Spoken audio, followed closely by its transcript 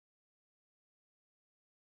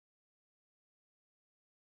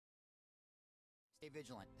Stay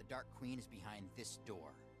vigilant. The Dark Queen is behind this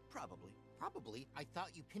door. Probably. Probably. I thought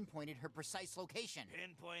you pinpointed her precise location.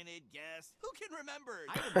 Pinpointed, guess. Who can remember?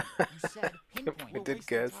 I remember. You said pinpoint. We We're did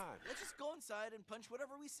wasting guess. time. Let's just go inside and punch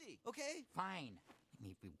whatever we see, okay? Fine.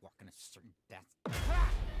 Maybe we walk in a certain death.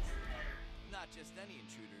 Not just any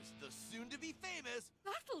intruders. The soon-to-be famous...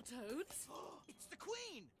 Battletoads? It's the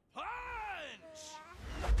Queen! Punch!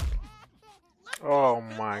 Oh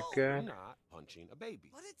my god. Not punching a baby.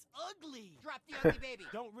 But it's ugly. Drop the ugly baby.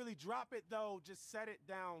 Don't really drop it though, just set it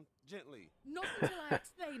down gently. Not until I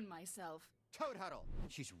explain myself. Toad Huddle.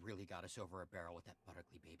 She's really got us over a barrel with that butt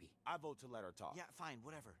ugly baby. I vote to let her talk. Yeah, fine,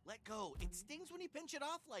 whatever. Let go. It stings when you pinch it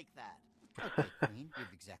off like that. Okay, Queen. You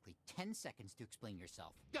have exactly 10 seconds to explain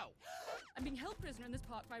yourself. Go! I'm being held prisoner in this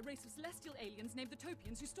park by a race of celestial aliens named the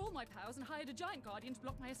Topians who stole my powers and hired a giant guardian to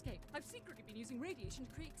block my escape. I've secretly been using radiation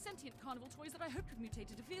to create sentient carnival toys that I hoped would mutate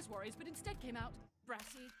into fierce warriors, but instead came out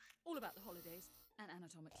brassy, all about the holidays, and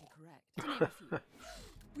anatomically correct, to name a few.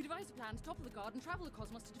 We devised a plan to topple the guard and travel the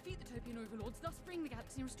cosmos to defeat the Topian overlords, thus freeing the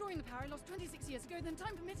galaxy and restoring the power I lost 26 years ago, then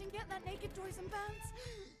time permitting, get that naked toys and pants.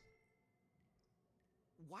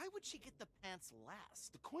 Why would she get the pants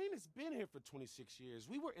last? The Queen has been here for 26 years.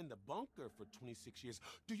 We were in the bunker for 26 years.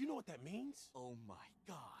 Do you know what that means? Oh my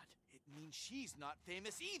god. It means she's not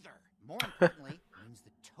famous either. More importantly, it means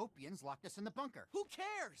the Topians locked us in the bunker. Who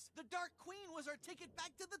cares? The Dark Queen was our ticket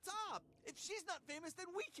back to the top. If she's not famous, then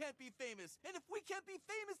we can't be famous. And if we can't be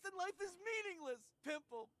famous, then life is meaningless.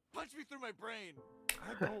 Pimple, punch me through my brain.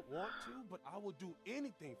 I don't want to, but I will do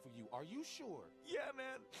anything for you. Are you sure? Yeah,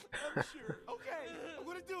 man. I'm sure. Okay, I'm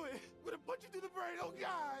gonna do it. I'm gonna punch you through the brain. Oh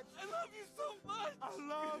God! I love you so much. I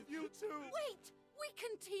love you too. Wait, we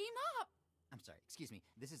can team up. I'm sorry, excuse me.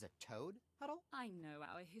 This is a Toad Huddle? I know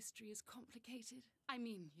our history is complicated. I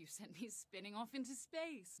mean, you sent me spinning off into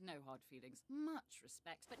space. No hard feelings. Much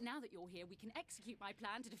respect. But now that you're here, we can execute my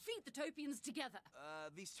plan to defeat the Topians together.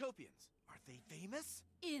 These Topians, are they famous?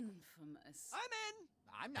 Infamous. I'm in.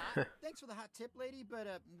 I'm not. Thanks for the hot tip, lady,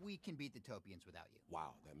 but we can beat the Topians without you.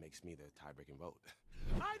 Wow, that makes me the tie-breaking vote.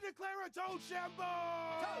 I declare a ToadShamBo!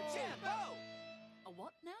 ToadShamBo! A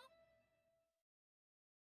what now?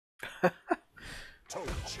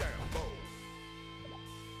 ToadShamBo.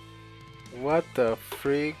 What the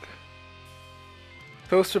freak?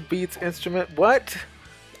 Toaster beats instrument. What?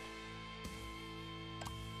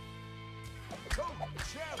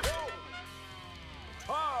 ToadShamBo.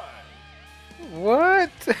 Time.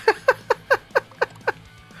 What?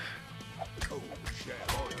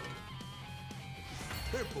 ToadShamBo.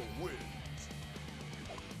 Pimple wins.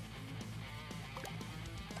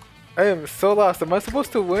 I am so lost. Am I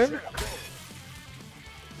supposed to win?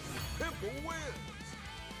 Pimple wins.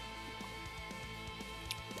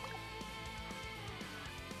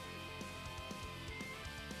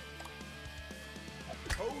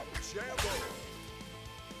 ToadShamBo.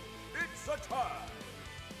 It's a tie.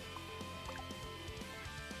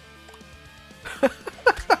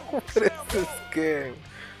 What is this game?